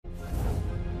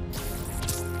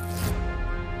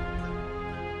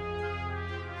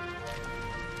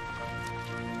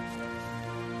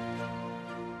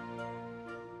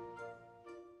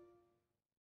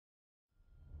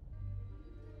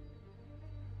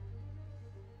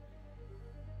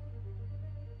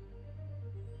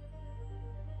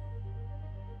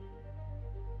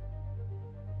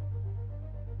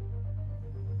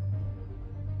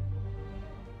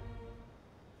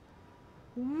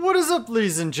What is up,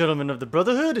 ladies and gentlemen of the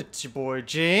Brotherhood? It's your boy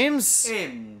James.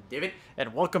 And David.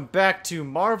 And welcome back to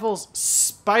Marvel's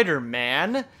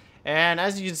Spider-Man. And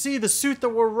as you can see, the suit that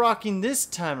we're rocking this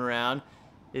time around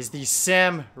is the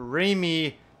Sam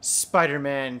Raimi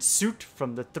Spider-Man suit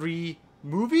from the 3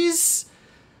 movies.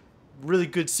 Really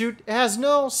good suit. It has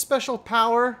no special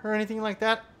power or anything like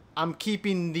that. I'm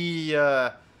keeping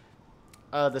the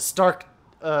Stark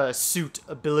suit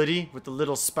ability with the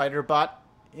little spider bot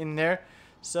in there.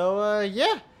 So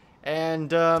yeah,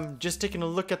 and just taking a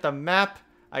look at the map,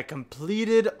 I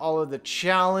completed all of the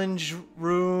challenge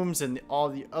rooms and all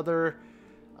the other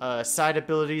side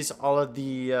abilities. All of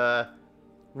the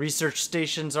research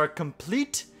stations are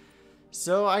complete.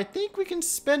 So I think we can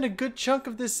spend a good chunk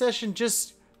of this session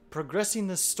just progressing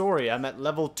the story. I'm at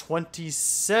level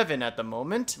 27 at the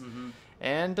moment.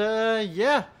 And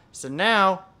yeah, so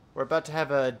now we're about to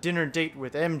have a dinner date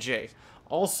with MJ.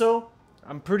 Also,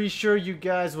 I'm pretty sure you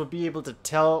guys will be able to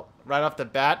tell right off the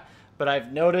bat, but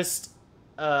I've noticed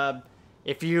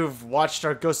if you've watched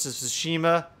our Ghost of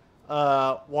Tsushima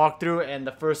walkthrough and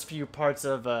the first few parts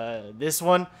of this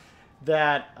one,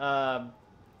 that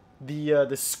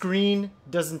the screen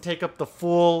doesn't take up the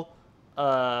full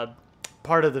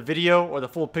part of the video or the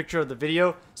full picture of the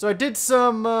video. So I did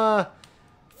some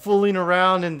fooling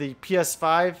around in the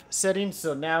PS5 settings,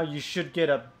 so now you should get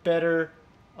a better,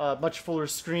 much fuller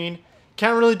screen.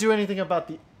 Can't really do anything about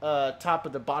the top or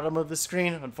the bottom of the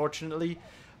screen, unfortunately.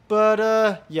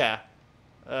 But yeah,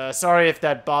 sorry if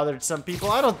that bothered some people.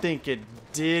 I don't think it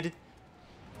did.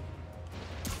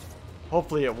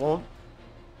 Hopefully it won't.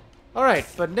 Alright,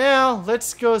 but now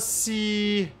let's go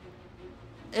see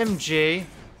MJ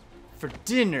for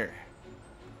dinner.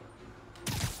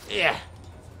 Yeah.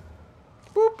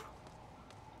 Boop.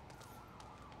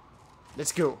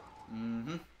 Let's go.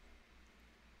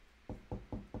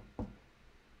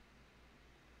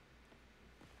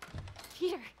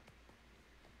 Here.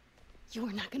 You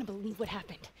are not gonna believe what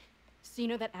happened. So you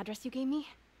know that address you gave me?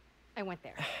 I went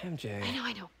there. MJ.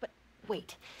 I know, but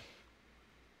wait.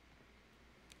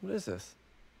 What is this?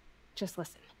 Just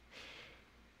listen.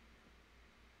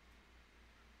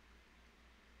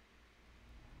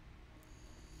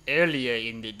 Earlier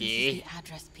in the This day. is the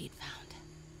address Pete found.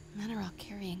 Men are all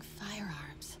carrying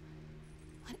firearms.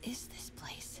 What is this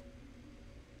place?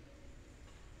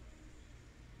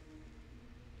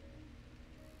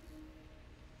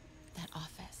 That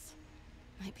office.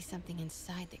 Might be something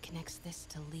inside that connects this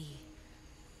to Lee.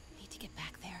 Need to get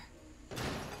back there.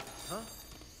 Huh?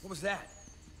 What was that?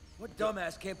 What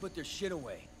dumbass can't put their shit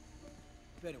away?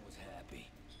 Bet it was happy.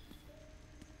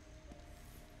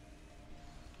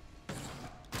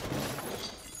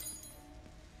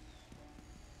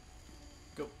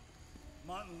 Go.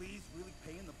 Martin Lee's really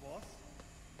paying the boss?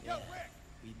 Yeah,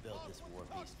 we built this war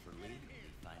beast for Lee.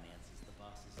 He finances the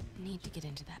boss's Need to get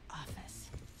into that office.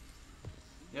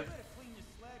 Yep. You better clean your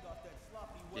slag off that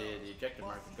sloppy well. The ejector Boss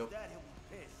marker. sees Go. that, he'll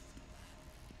be pissed.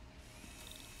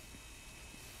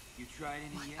 You tried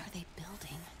any What yet? are they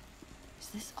building? Is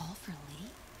this all for Lee?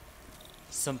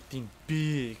 Something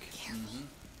big. Careful.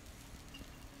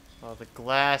 Well, the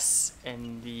glass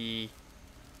and the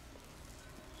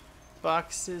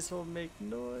boxes will make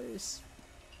noise.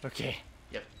 Okay.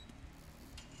 Yep.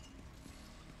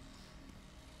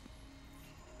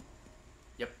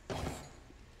 Yep. Am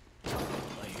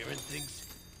I hearing things?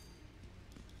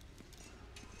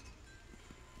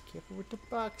 Careful with the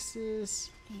boxes.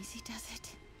 Easy does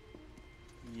it.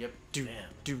 Yep. Do Damn,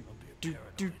 do don't be do a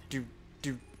do paranoid. do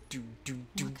do do do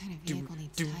do What kind of do vehicle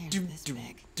needs do tires do this do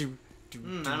big? do do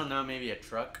I don't know, maybe a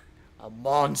truck. a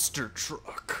monster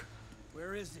truck.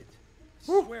 Where is it?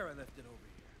 Woo. Swear I left it over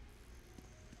here.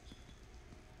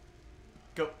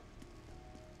 Go.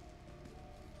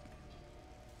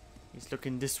 He's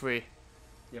looking this way.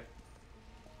 Yep.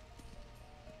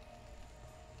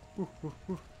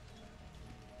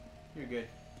 You're good.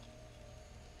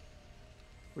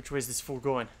 Which way is this fool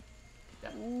going?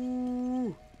 Yeah.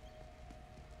 Ooh.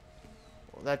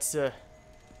 Well, that's okay,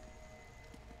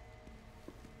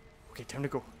 time to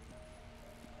go.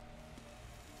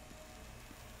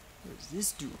 What does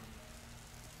this do?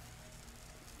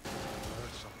 I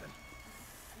heard something.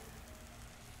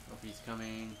 Hope he's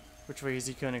coming Which way is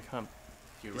he gonna come?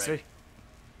 to your This right. way?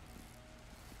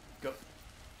 Go.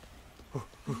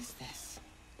 What is this?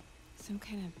 Some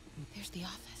kind of... There's the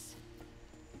office.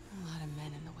 A lot of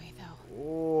men in the way, though.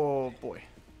 Oh boy.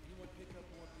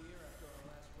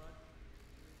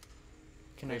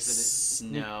 Can I Wait for the-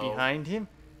 sneak no. behind him?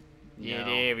 Yeah, No.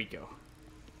 there we go.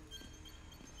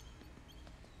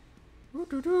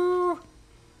 Doo-doo-doo.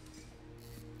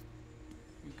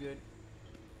 You good?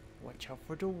 Watch out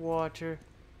for the water.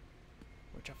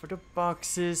 Watch out for the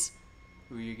boxes.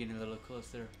 Ooh, you're getting a little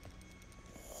closer.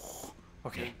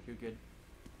 Okay. You're good.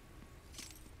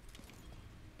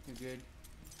 You're good.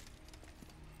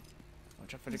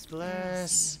 Watch out for the Those barrels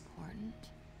glass. seem important.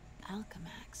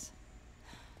 Alchemax.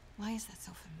 Why is that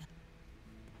so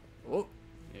familiar? Oh,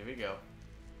 Here we go.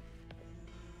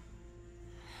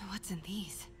 What's in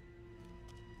these?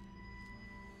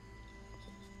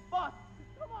 Boss,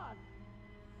 come on!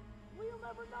 We'll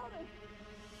never notice!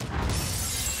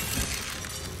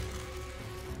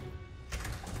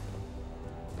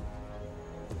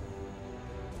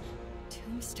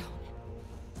 Tombstone.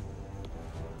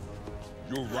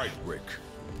 You're right, Rick.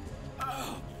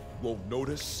 Won't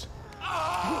notice?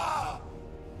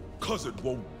 Cause it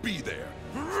won't be there.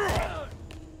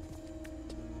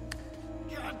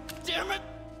 God damn it!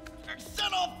 I said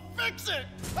I'll fix it!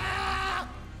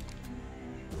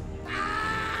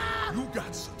 You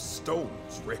got some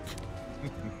stones, Rick.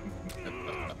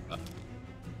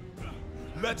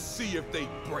 Let's see if they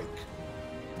break.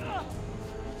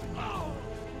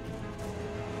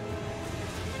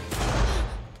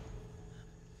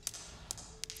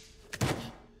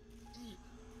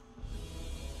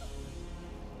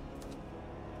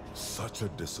 Such a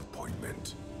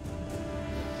disappointment.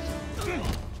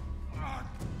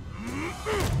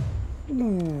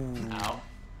 Ow.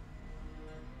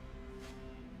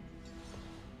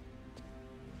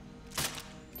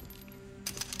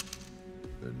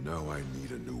 And now I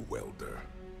need a new welder.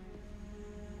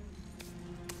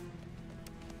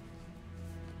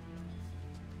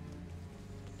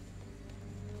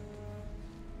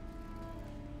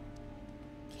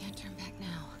 Can't turn back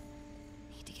now.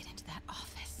 Need to get into that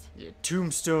office. yeah,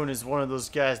 Tombstone is one of those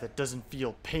guys that doesn't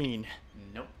feel pain.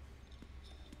 Nope.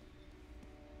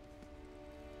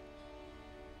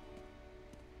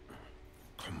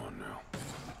 Come on now.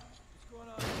 What's going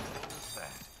on? What's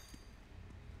that?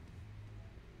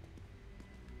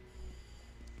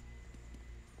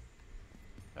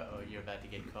 Uh-oh, you're about to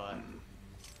get caught.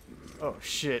 Oh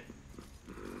shit.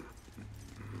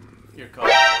 You're caught.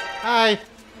 Hi.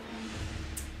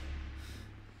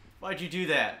 Why'd you do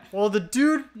that? Well, the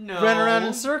dude No. ran around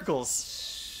in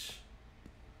circles.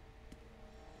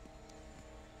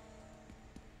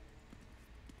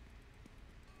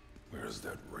 Where's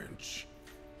that wrench?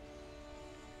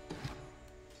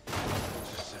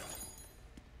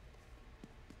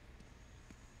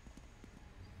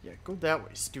 Yeah, go that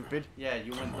way, stupid. Yeah,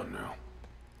 you Come went on now.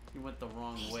 you went the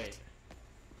wrong way.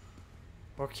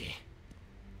 Okay.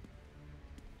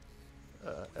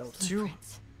 L2.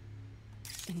 Blueprints.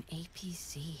 An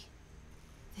APC.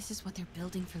 This is what they're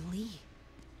building for Lee.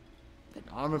 But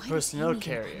Armored why does personnel he need an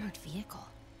carrier. armored vehicle?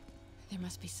 There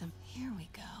must be some. Here we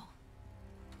go.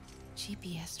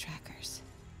 GPS trackers.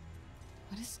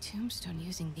 What is Tombstone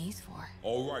using these for?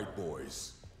 All right,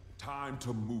 boys. Time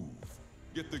to move.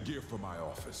 Get the gear from my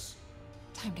office.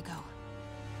 Time to go.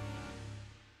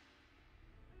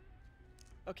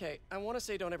 Okay, I want to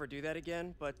say don't ever do that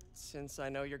again, but since I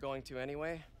know you're going to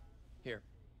anyway, here.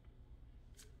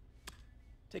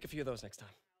 Take a few of those next time.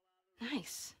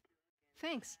 Nice.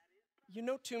 Thanks. You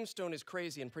know Tombstone is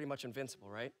crazy and pretty much invincible,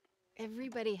 right?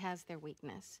 Everybody has their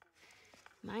weakness.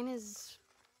 Mine is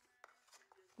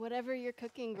whatever you're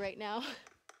cooking right now.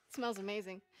 Smells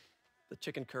amazing. The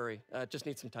chicken curry just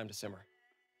needs some time to simmer.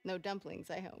 No dumplings,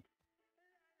 I hope.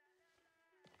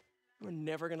 You're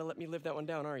never gonna let me live that one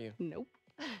down, are you? Nope.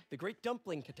 The Great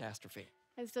Dumpling Catastrophe.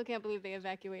 I still can't believe they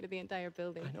evacuated the entire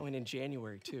building. I know, and in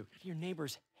January, too. Your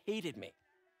neighbors hated me.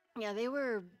 Yeah, they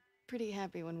were pretty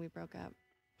happy when we broke up.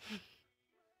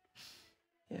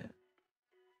 Yeah.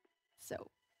 So,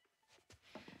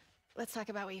 let's talk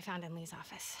about what you found in Lee's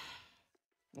office.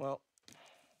 Well,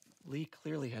 Lee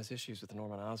clearly has issues with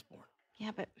Norman Osborn.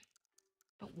 Yeah, but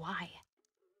why?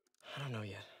 I don't know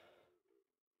yet.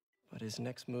 But his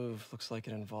next move looks like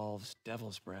it involves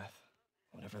Devil's Breath.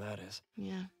 Whatever that is.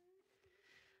 Yeah.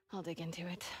 I'll dig into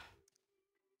it.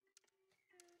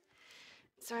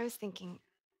 So I was thinking,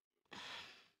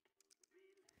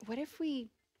 what if we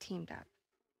teamed up?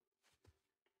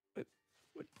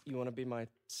 What, you want to be my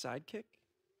sidekick?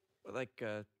 Like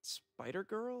a spider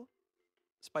girl?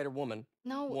 Spider woman.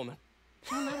 No, Woman.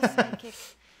 no, not a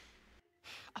sidekick.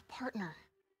 A partner.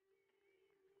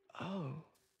 Oh.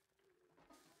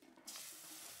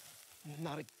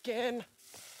 Not again.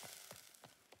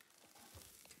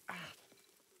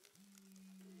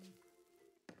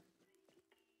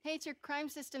 Hey, it's your crime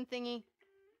system thingy.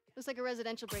 Looks like a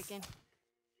residential break-in.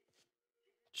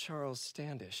 Charles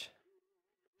Standish.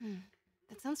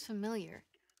 That sounds familiar.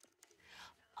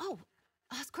 Oh,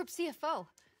 Oscorp CFO.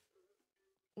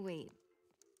 Wait.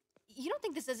 You don't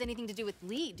think this has anything to do with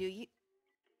Lee, do you?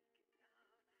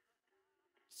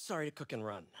 Sorry to cook and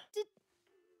run. Did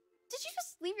you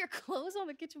just leave your clothes on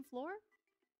the kitchen floor?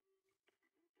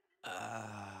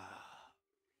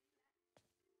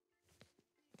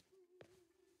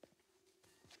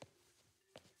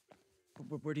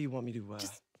 Where do you want me to,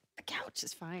 Just the couch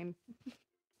is fine.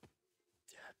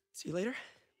 see you later?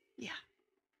 Yeah.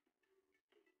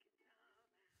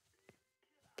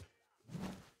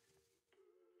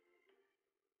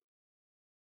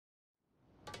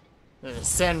 The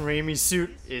San Raimi suit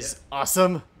is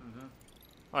awesome.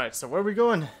 Alright, so where are we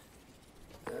going?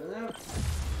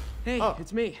 Hey, Oh.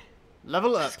 it's me.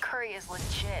 Level up. This curry is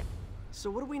legit.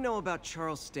 So what do we know about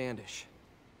Charles Standish?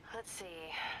 Let's see.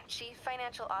 Chief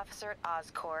Financial Officer at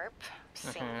Oscorp.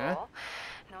 Single.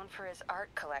 Known for his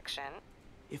art collection.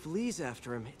 If Lee's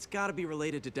after him, it's gotta be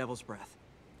related to Devil's Breath.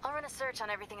 I'll run a search on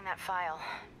everything in that file.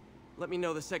 Let me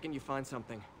know the second you find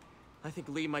something. I think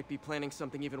Lee might be planning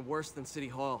something even worse than City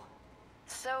Hall.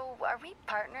 So, are we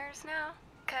partners now?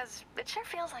 'Cause it sure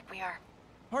feels like we are.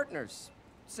 Partners.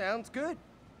 Sounds good.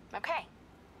 Okay.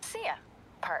 See ya,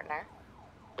 partner.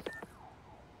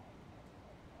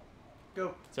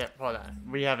 Go. So, hold on.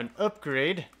 We have an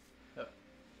upgrade. Yep.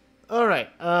 Alright,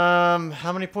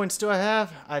 how many points do I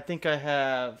have? I think I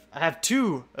have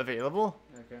 2 available.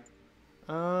 Okay.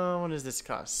 What does this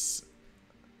cost?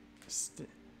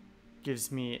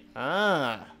 Gives me,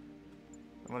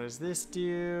 what does this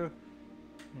do?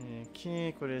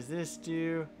 Kick, what does this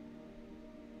do?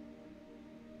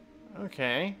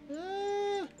 Okay.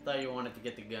 I thought you wanted to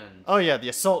get the gun. Oh yeah, the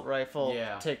assault rifle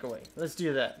Yeah. takeaway. Let's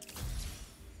do that.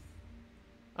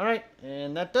 Alright,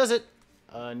 and that does it.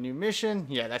 New mission.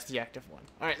 Yeah, that's the active one.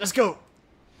 Alright, let's go!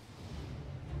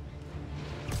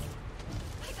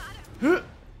 Huh.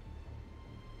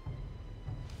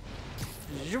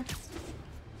 Zoop.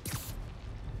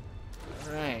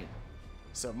 Alright.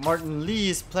 So Martin Lee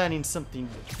is planning something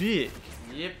big.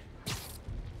 Yep.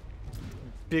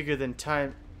 Bigger than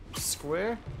Times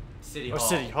Square? City Or Hall.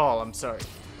 City Hall, I'm sorry.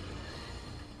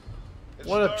 It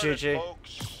What up, started, JJ?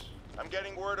 Folks. I'm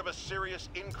getting word of a serious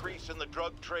increase in the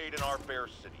drug trade in our fair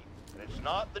city. And it's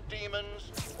not the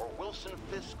demons or Wilson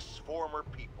Fisk's former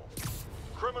people.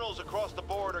 Criminals across the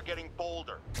board are getting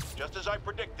bolder. Just as I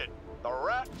predicted, the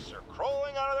rats are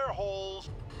crawling out of their holes.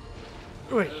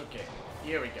 Wait. Okay,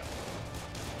 here we go.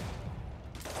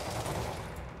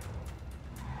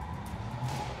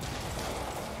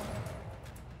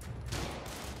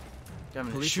 I'm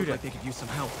gonna Police shoot look it. like they could use some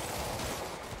help.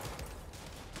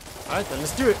 Alright then,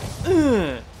 let's do it.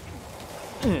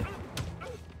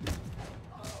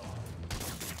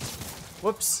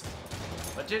 Whoops.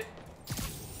 Watch it.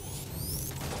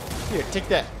 Here, take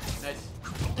that. Nice.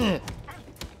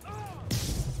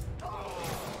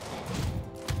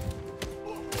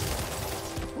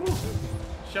 Woo.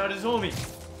 Shot his homie.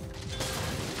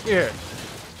 Here.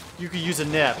 You could use a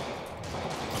nap.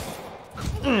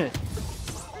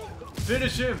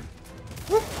 Finish him.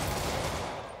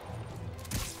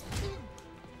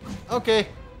 Okay.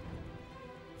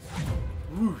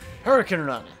 Whoosh. Hurricane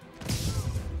run.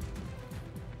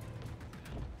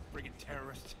 Friggin'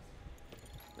 terrorist.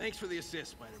 Thanks for the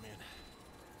assist, Spider-Man.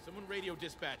 Someone radio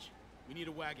dispatch. We need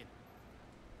a wagon.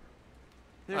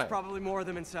 There's Alright. probably more of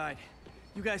them inside.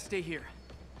 You guys stay here.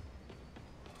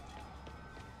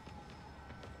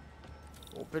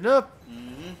 Open up.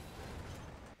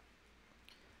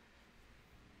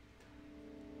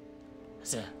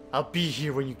 So, I'll be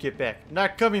here when you get back.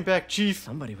 Not coming back, Chief.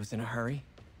 Somebody was in a hurry.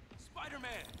 Spider-Man!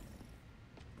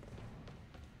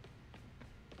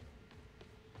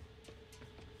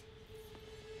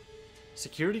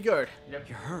 Security guard. You're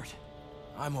hurt.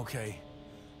 I'm okay.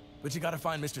 But you gotta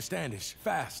find Mr. Standish,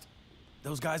 fast.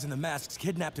 Those guys in the masks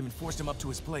kidnapped him and forced him up to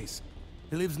his place.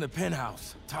 He lives in the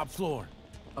penthouse, top floor.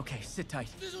 Okay, sit tight.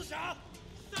 So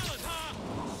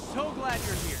glad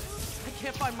you're here. I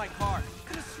can't find my car.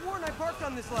 Could have sworn I parked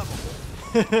on this level.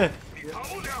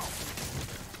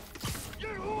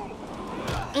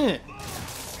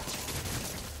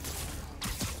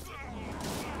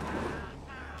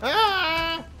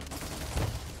 Ah!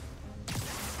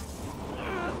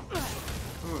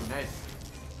 Ooh, nice.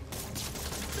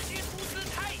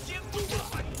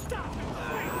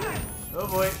 Oh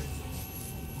boy.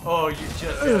 Oh, you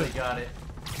just barely got it.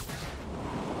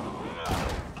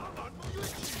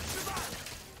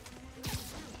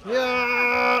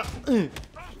 Yeah!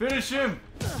 Finish him.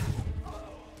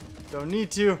 Don't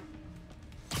need to.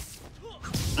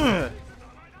 There's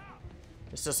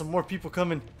still some more people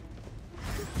coming.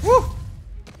 Woo!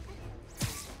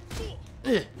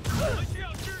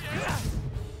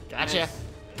 Gotcha.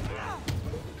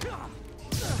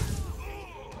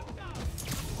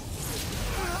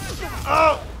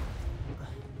 Oh!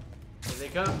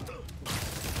 come.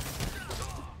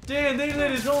 Damn, they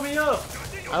let us roll me up.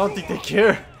 I don't think they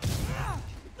care.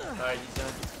 Alright, he's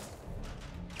done.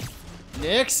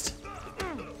 Next.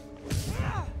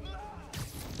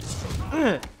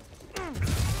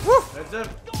 That's up.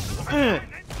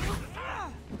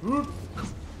 Whoop.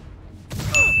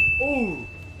 Oh,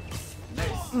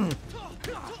 nice.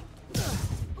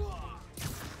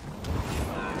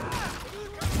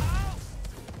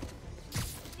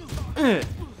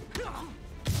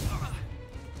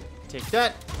 Take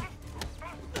that.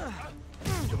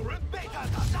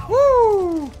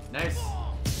 Woo! Nice.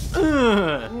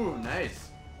 Ooh, nice.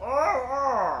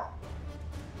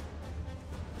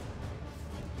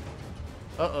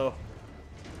 Uh-oh.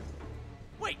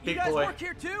 Wait, you Big guys boy. work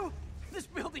here too? This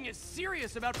building is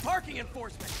serious about parking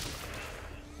enforcement.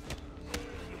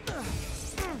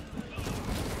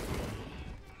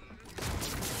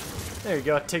 There you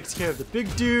go. Takes care of the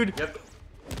big dude. Yep.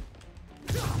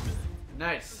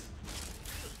 Nice.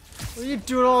 What are you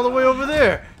doing all the way over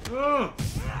there?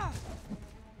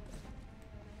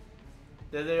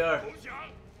 There they are.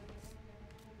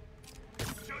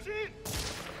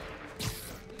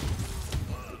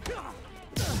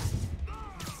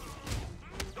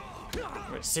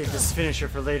 I'm gonna save this finisher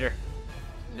for later.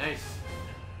 Nice.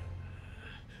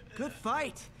 Good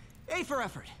fight. A for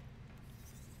effort.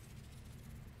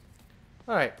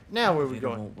 Alright, now where are we Elevator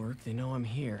going? won't work. They know I'm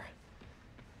here.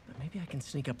 But maybe I can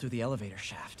sneak up through the elevator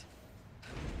shaft.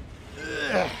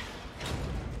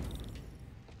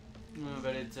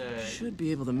 But it's Should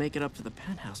be able to make it up to the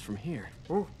penthouse from here.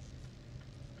 Ooh.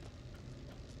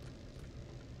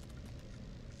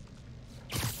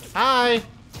 Hi!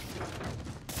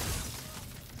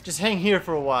 Just hang here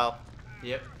for a while.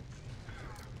 Yep.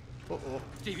 Uh-oh.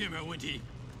 这边没有问题。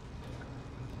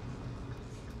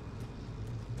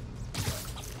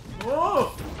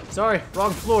 Whoa! Sorry,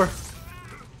 wrong floor.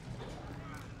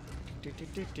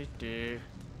 Do.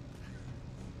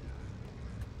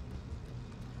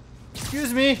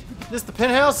 Excuse me, this the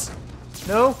penthouse?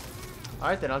 No?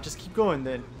 Alright then, I'll just keep going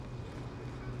then.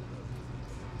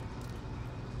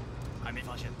 还没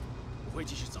发现，我会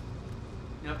继续走。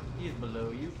 Yep, he's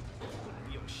below you.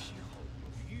 有时候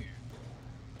遇。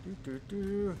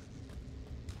 Do.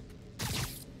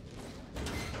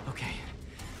 Okay,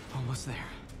 almost there.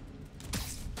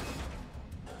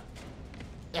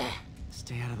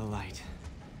 Stay out of the light.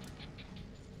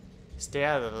 Stay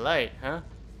out of the light, huh?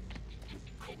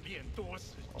 口练多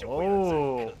时就会有这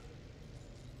Oh.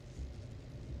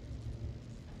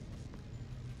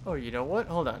 Oh, you know what?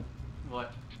 Hold on.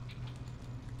 What?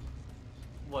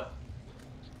 What?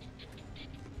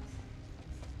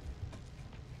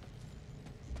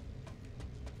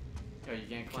 Oh, you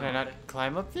can't climb Can I up not it?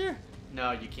 climb up there?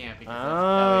 No, you can't because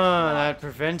Oh, that's that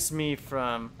prevents me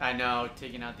from... I know,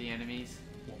 taking out the enemies.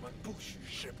 我们不许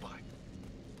失败。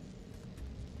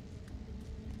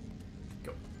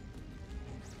 Go.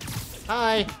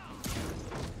 Hi!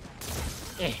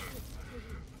 Eh.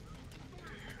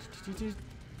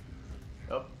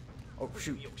 Oh. Oh,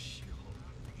 shoot. 有时候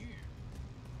遇。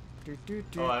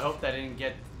 Oh, I hope that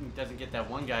doesn't get that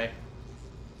one guy.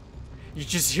 You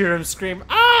just hear him scream,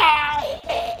 ah!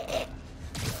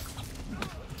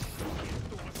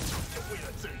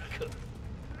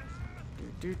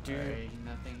 Alright,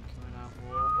 nothing coming out.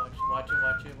 Whoa,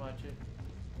 watch it.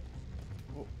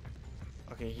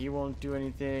 Okay, he won't do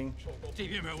anything. 这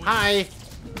边没有问题。 Hi!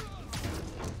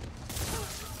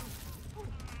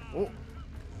 Oh.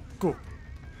 Go.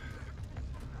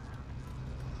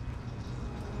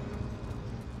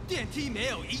 电梯没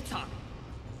有异常。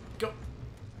 Go.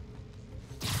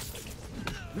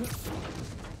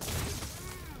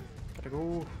 Gotta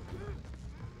go.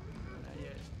 Not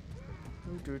yet.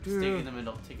 Do. Stick in the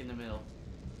middle. Take in the middle.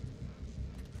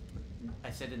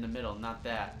 I said in the middle, not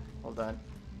that. Hold on.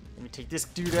 Let me take this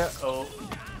dude out. Oh.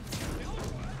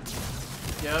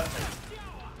 Yep.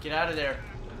 Get out of there.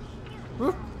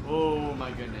 Whoop. Oh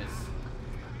my goodness.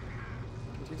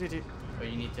 Oh,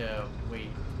 you need to wait.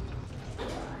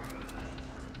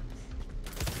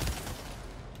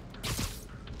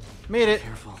 Made it.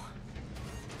 Careful.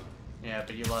 Yeah,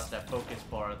 but you lost that focus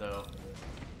bar though.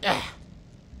 Ah.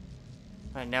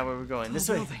 Alright, now where are we going? This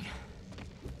way. Building.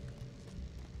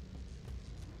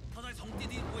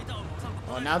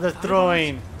 Oh, now they're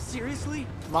throwing Seriously?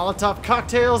 Molotov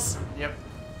cocktails. Yep.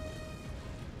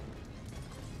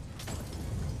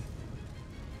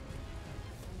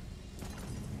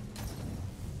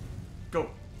 Go.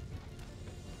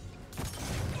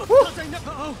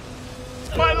 Uh-oh.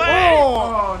 My leg!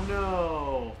 Oh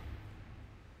no.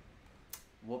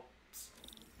 Whoops.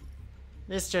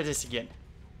 Let's try this again.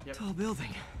 Tall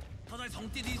building.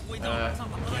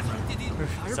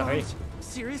 Sorry.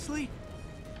 Seriously?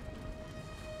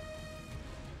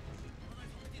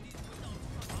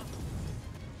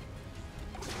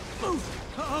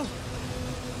 Uh-oh.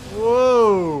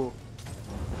 Whoa.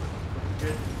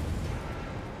 Good.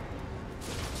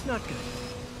 Not good.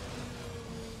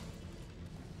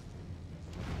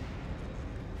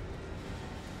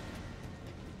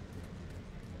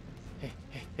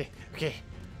 Hey, okay.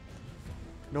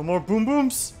 No more boom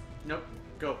booms? Nope.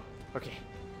 Go. Okay.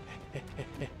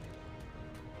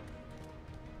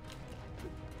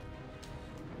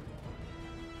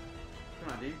 Come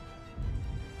on, dude.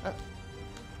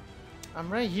 I'm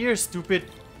right here, stupid.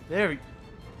 There we...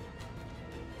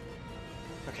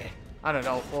 Okay. I don't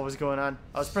know what was going on.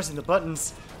 I was pressing the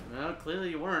buttons. Well,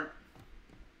 clearly you weren't.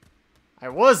 I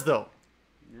was, though.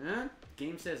 Yeah?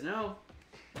 Game says no.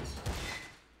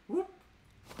 Whoop.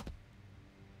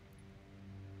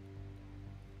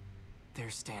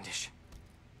 There's Standish.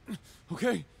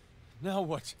 Okay, now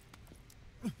what?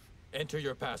 Enter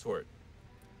your password.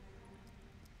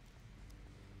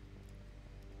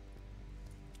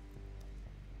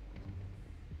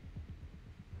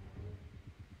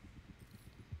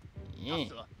 Yeah.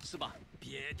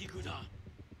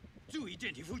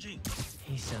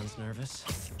 He sounds nervous.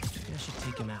 Maybe I should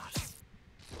take him out.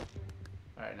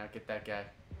 Alright, now get that guy.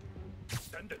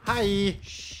 Hi.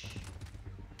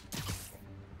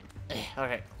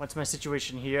 Okay, what's my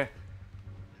situation here?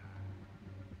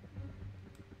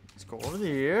 Let's go over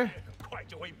there.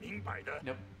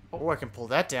 Nope. Oh, I can pull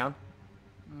that down.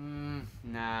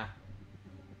 Nah.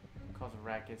 Cause a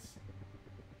ruckus.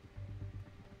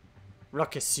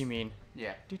 Ruckus, you mean?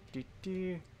 Yeah. I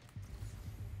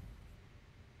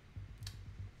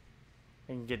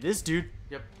can get this dude.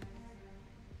 Yep.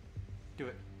 Do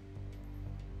it.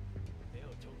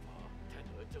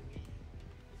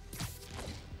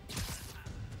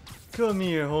 Come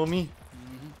here, homie.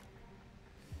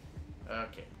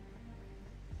 Okay.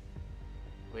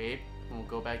 Wait, and we'll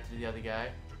go back to the other guy.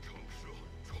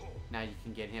 Now you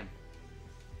can get him.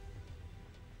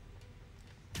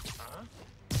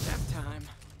 Nap time.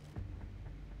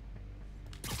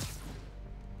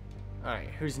 Alright,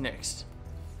 who's next?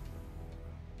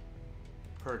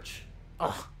 Perch.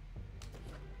 Oh.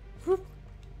 Whoop.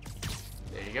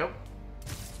 There you go.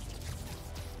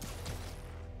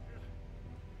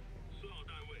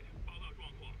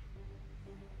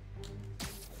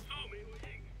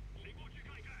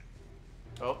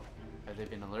 Oh, have they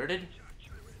been alerted?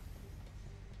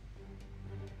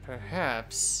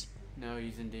 Perhaps. No,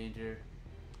 he's in danger.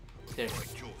 There.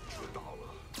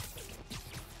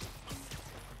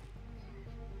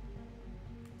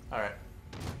 Alright.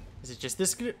 Is it just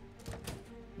this good?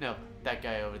 No, that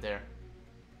guy over there.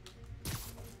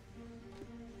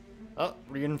 Oh,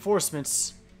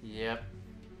 reinforcements. Yep.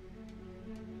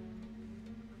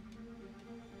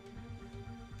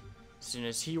 As soon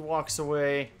as he walks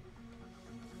away.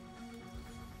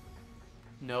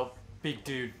 Nope. Big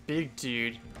dude. Big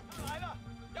dude.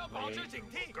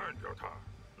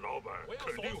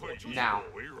 Now.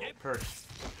 Perch.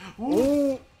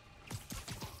 Ooh.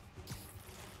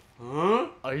 Huh?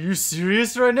 Are you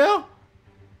serious right now?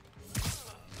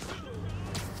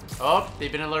 Oh,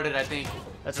 they've been alerted, I think.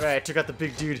 That's right, I took out the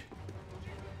big dude.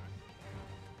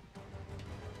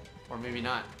 Or maybe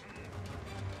not.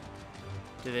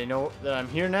 Do they know that I'm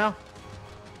here now?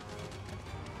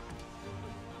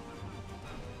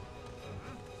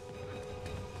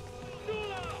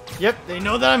 Yep, they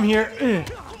know that I'm here.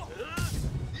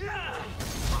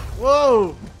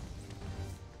 Whoa!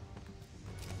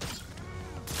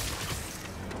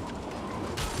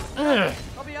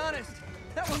 I'll be honest,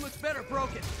 that one looks better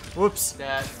broken. Whoops.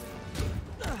 That.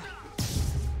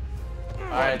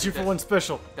 Alright, 2-for-1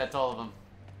 special. That's all of them.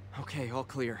 Okay, all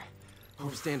clear.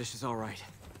 Hope Standish is all right.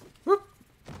 Whoop.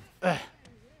 Oh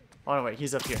no, wait,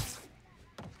 he's up here.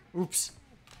 Oops.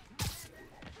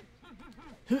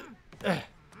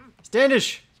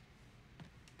 Standish!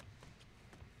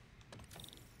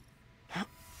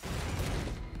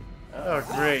 Oh,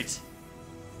 great.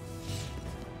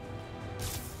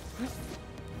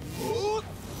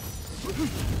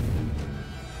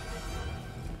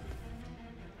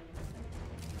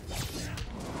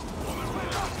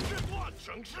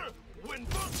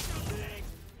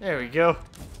 There we go.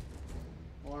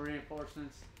 More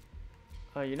reinforcements.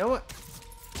 You know what?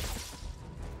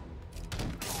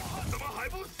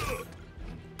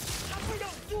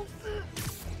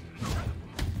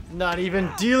 Not even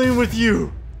dealing with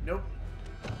you. Nope.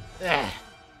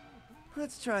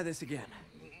 Let's try this again.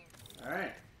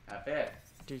 Alright, not bad.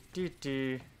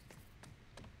 There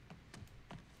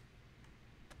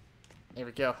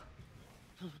we go.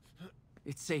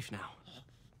 It's safe now.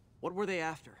 What were they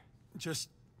after? Just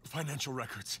financial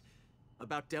records.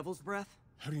 About Devil's Breath?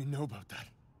 How do you know about that?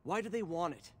 Why do they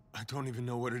want it? I don't even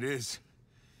know what it is.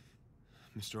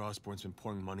 Mr. Osborn's been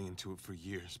pouring money into it for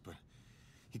years, but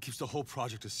he keeps the whole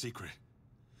project a secret.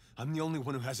 I'm the only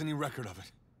one who has any record of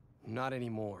it. Not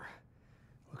anymore.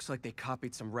 Looks like they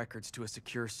copied some records to a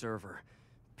secure server.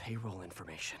 Payroll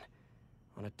information.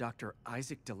 On a Dr.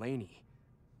 Isaac Delaney.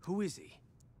 Who is he?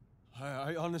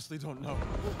 I honestly don't know.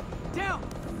 Down!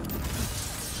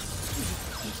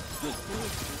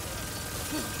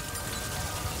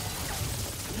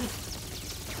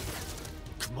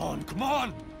 Come on, come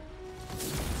on!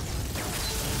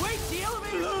 Wait, the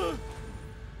elevator!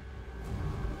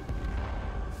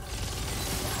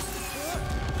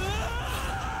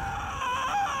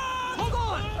 Hold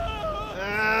on!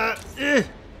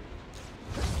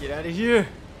 Get out of here!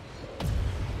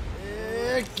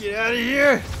 Get out of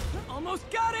here! Almost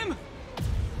got him!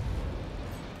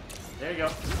 There you go.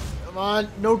 Come on,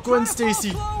 no Gwen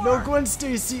Stacy! No Gwen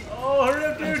Stacy! Oh, hurry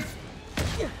up, dude!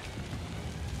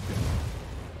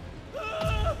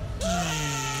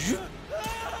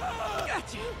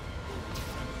 Gotcha!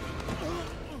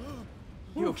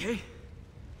 You okay?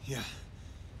 Yeah,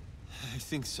 I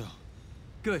think so.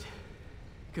 Good.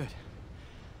 Good.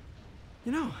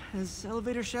 You know, as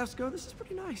elevator shafts go, this is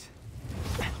pretty nice.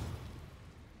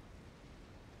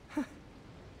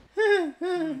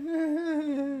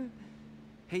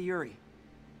 Hey, Yuri.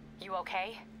 You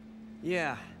okay?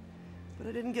 Yeah, but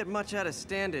I didn't get much out of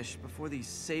Standish before these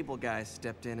Sable guys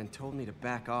stepped in and told me to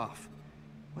back off.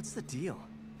 What's the deal?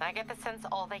 I get the sense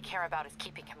all they care about is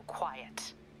keeping him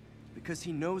quiet. Because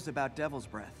he knows about Devil's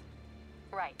Breath.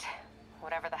 Right.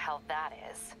 Whatever the hell that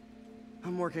is.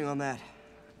 I'm working on that.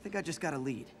 I think I just got a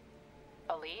lead.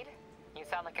 A lead? You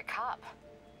sound like a cop.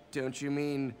 Don't you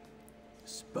mean...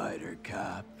 Spider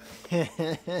Cop?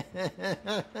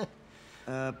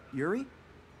 Yuri?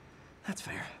 That's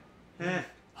fair.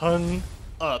 Hung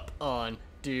up on,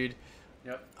 dude.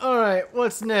 Yep. Alright,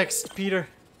 what's next, Peter?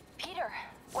 Peter,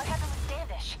 what happened with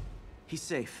Standish? He's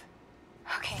safe.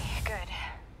 Okay, good.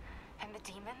 And the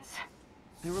demons?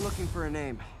 They were looking for a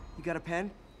name. You got a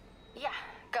pen? Yeah,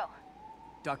 go.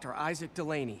 Dr. Isaac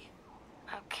Delaney.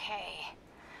 Okay.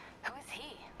 Who is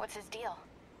he? What's his deal?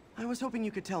 I was hoping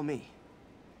you could tell me.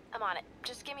 I'm on it.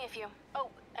 Just give me a few. Oh,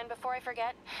 and before I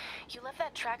forget, you left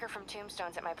that tracker from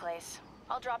Tombstones at my place.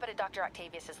 I'll drop it at Dr.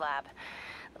 Octavius's lab.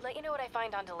 Let you know what I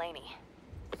find on Delaney.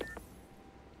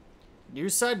 New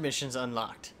side missions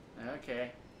unlocked.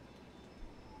 Okay.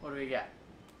 What do we got?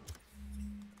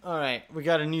 Alright, we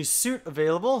got a new suit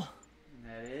available. And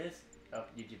that is... Oh,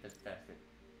 you did this faster.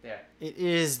 There. It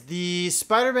is the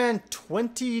Spider-Man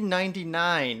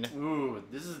 2099. Ooh,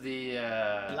 this is the,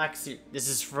 black suit. This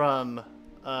is from,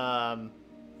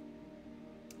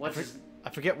 What's his... I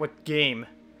forget what game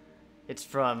it's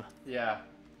from. Yeah.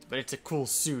 But it's a cool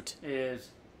suit. It is.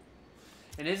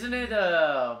 And isn't it,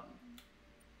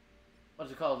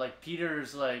 what's it called? Like,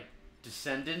 Peter's, like,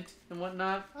 descendant and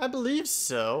whatnot? I believe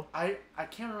so. I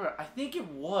can't remember. I think it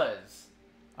was.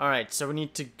 Alright, so we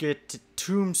need to get to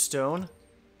Tombstone.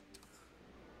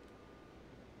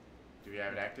 Do we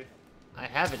have it active? I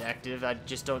have it active, I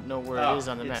just don't know where it is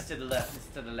on the map. It's to the left. It's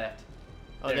to the left.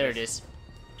 Oh, there it is.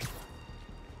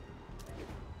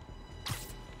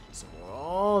 So we're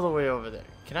all the way over there.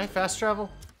 Can I fast travel?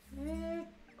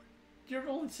 You're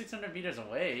only 600 meters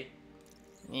away.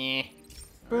 Yeah.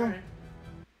 Boom. Alright.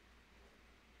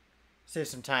 Save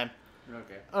some time.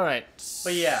 Okay. Alright.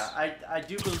 But yeah, I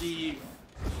do believe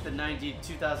the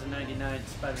 2099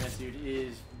 Spider-Man suit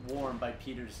is worn by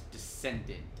Peter's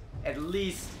descendant. At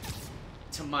least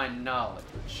to my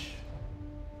knowledge.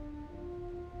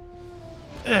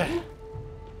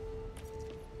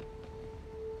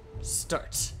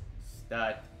 Start.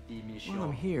 Start the mission. While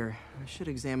I'm here, I should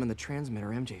examine the transmitter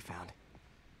MJ found.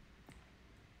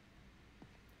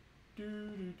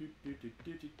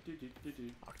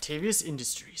 Octavius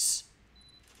Industries.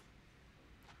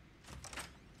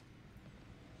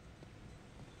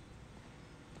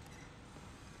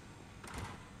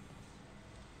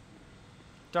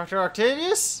 Dr.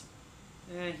 Octavius?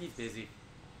 He's busy.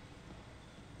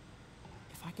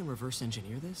 If I can reverse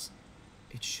engineer this,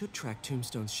 it should track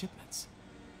Tombstone's shipments.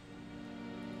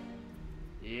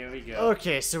 Here we go.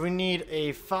 Okay, so we need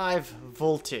a 5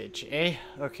 voltage, eh?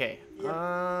 Okay.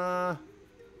 Yep.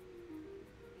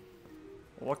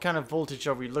 What kind of voltage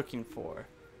are we looking for?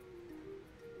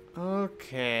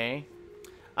 Okay.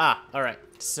 Ah, alright.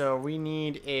 So we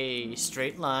need a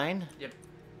straight line. Yep.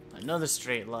 Another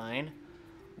straight line.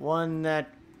 One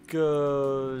that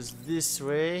goes this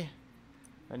way.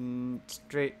 And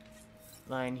straight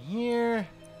line here.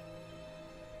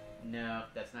 No,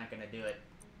 that's not gonna do it.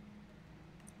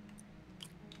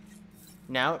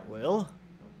 Now it will.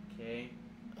 Okay.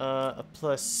 A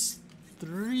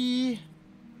 +3.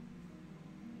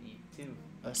 Need 2.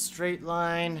 A straight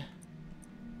line.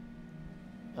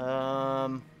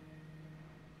 A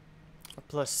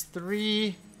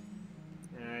 +3.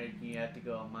 Alright, you have to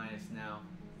go a minus now.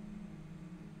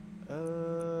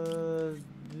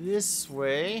 This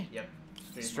way. Yep.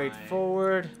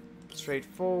 Straightforward.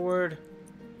 Straightforward.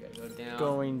 You gotta go down.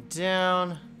 Going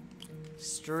down.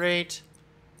 Straight.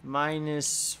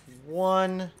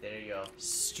 -1. There you go.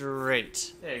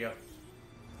 Straight. There you go.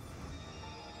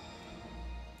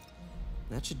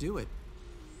 That should do it.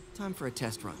 Time for a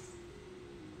test run.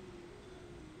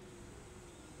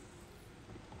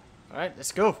 Alright,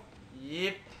 let's go.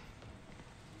 Yep.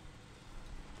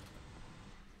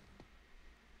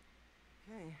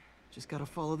 Okay, just gotta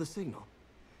follow the signal.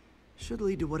 Should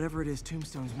lead to whatever it is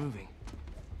Tombstone's moving.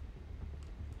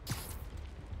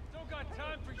 Don't got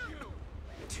time for you!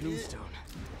 Tombstone.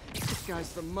 This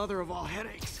guy's the mother of all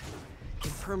headaches.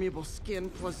 Impermeable skin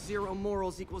plus 0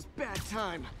 morals equals bad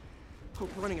time.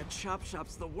 Hope running a chop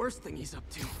shop's the worst thing he's up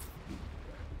to.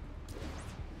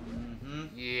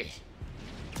 Yeah.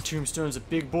 Tombstone's a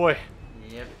big boy.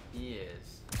 Yep, he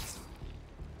is.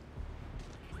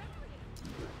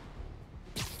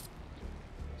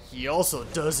 He also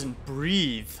doesn't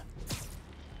breathe.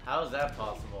 How is that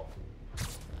possible?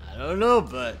 I don't know,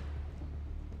 but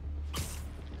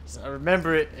I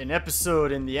remember it an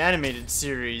episode in the animated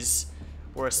series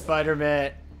where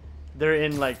Spider-Man, they're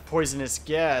in like poisonous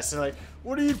gas and like,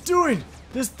 what are you doing?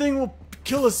 This thing will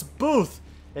kill us both.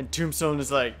 And Tombstone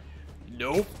is like,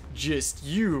 nope, just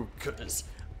you, 'cause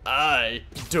I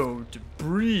don't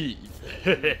breathe.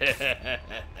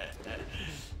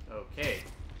 Okay.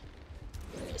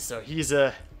 So he's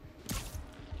a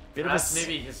bit perhaps of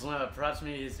a... perhaps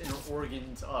maybe his inner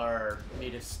organs are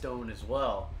made of stone as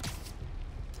well.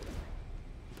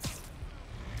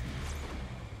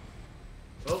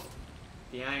 Oh,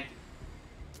 behind.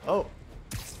 Oh.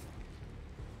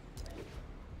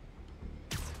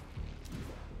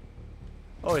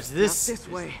 Oh, it's this. Not this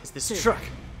way. It's this Here. truck.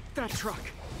 That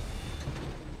truck.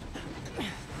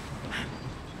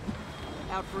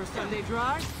 Out for a Sunday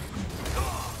drive?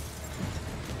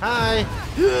 Hi.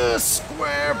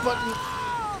 Square button.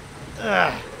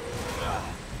 Ugh.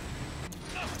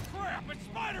 Crap, it's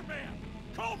Spider-Man!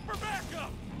 Call for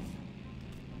backup!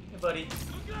 Hey, buddy.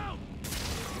 Look out!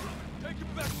 Take your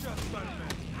best shot, Spider-Man.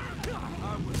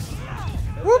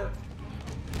 Whoop.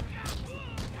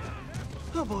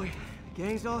 Oh boy,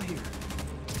 gang's all here.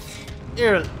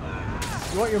 Here.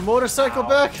 You want your motorcycle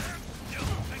back?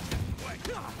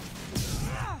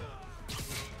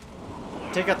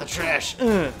 Take out the trash.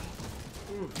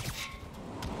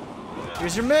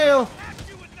 Here's your mail.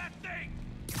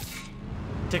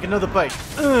 Take another bite.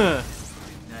 Nice.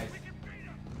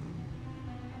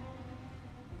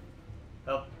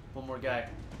 Oh, one more guy.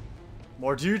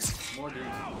 More dudes. More dudes.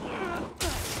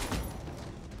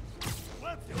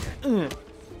 Uh.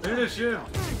 Finish him.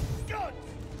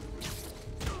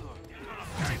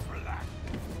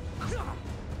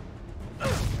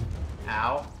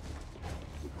 Ow.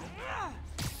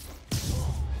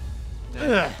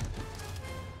 Ugh.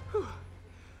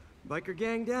 Biker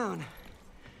gang down.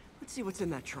 Let's see what's in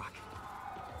that truck.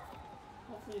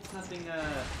 Hopefully it's nothing,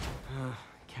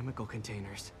 Chemical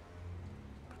containers.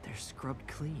 But they're scrubbed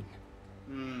clean.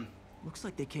 Hmm. Looks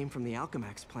like they came from the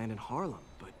Alchemax plant in Harlem,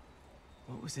 but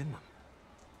what was in them?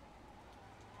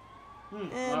 Why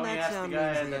And don't we that ask sound the guy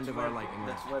means the that's end of our webbed- lightning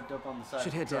that's round. webbed up on the side Should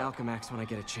of the head to truck. Alchemax when I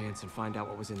get a chance and find out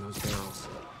what was in those barrels.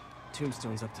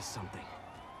 Tombstone's up to something.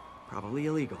 Probably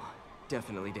illegal.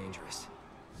 Definitely dangerous.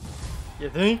 You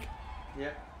think?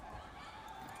 Yep.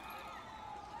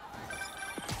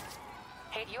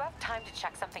 Hey, do you have time to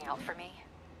check something out for me?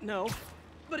 No,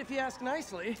 but if you ask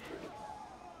nicely.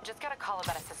 Just got a call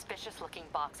about a suspicious-looking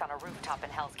box on a rooftop in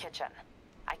Hell's Kitchen.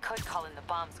 I could call in the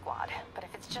bomb squad, but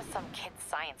if it's just some kid's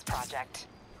science project...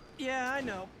 Yeah, I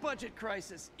know. Budget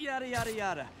crisis. Yada, yada,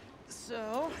 yada.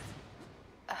 So?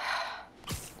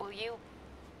 Will you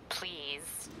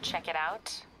please check it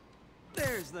out?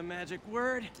 There's the magic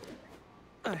word.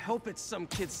 I hope it's some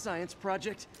kid's science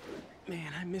project.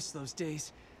 Man, I miss those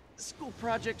days. School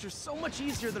projects are so much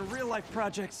easier than real-life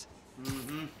projects.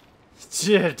 Mm-hmm.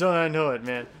 Yeah, don't I know it,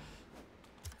 man.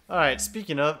 Alright,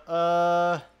 speaking of,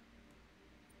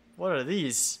 what are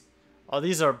these? Oh,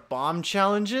 these are bomb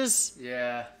challenges?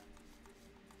 Yeah.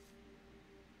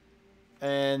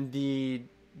 And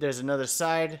there's another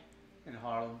side. In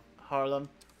Harlem. Harlem.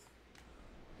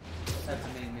 That's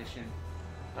the main mission.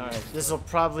 Alright, this will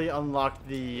probably unlock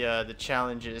the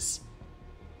challenges.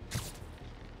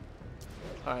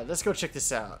 Alright, let's go check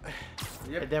this out.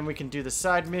 Yep. And then we can do the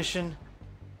side mission.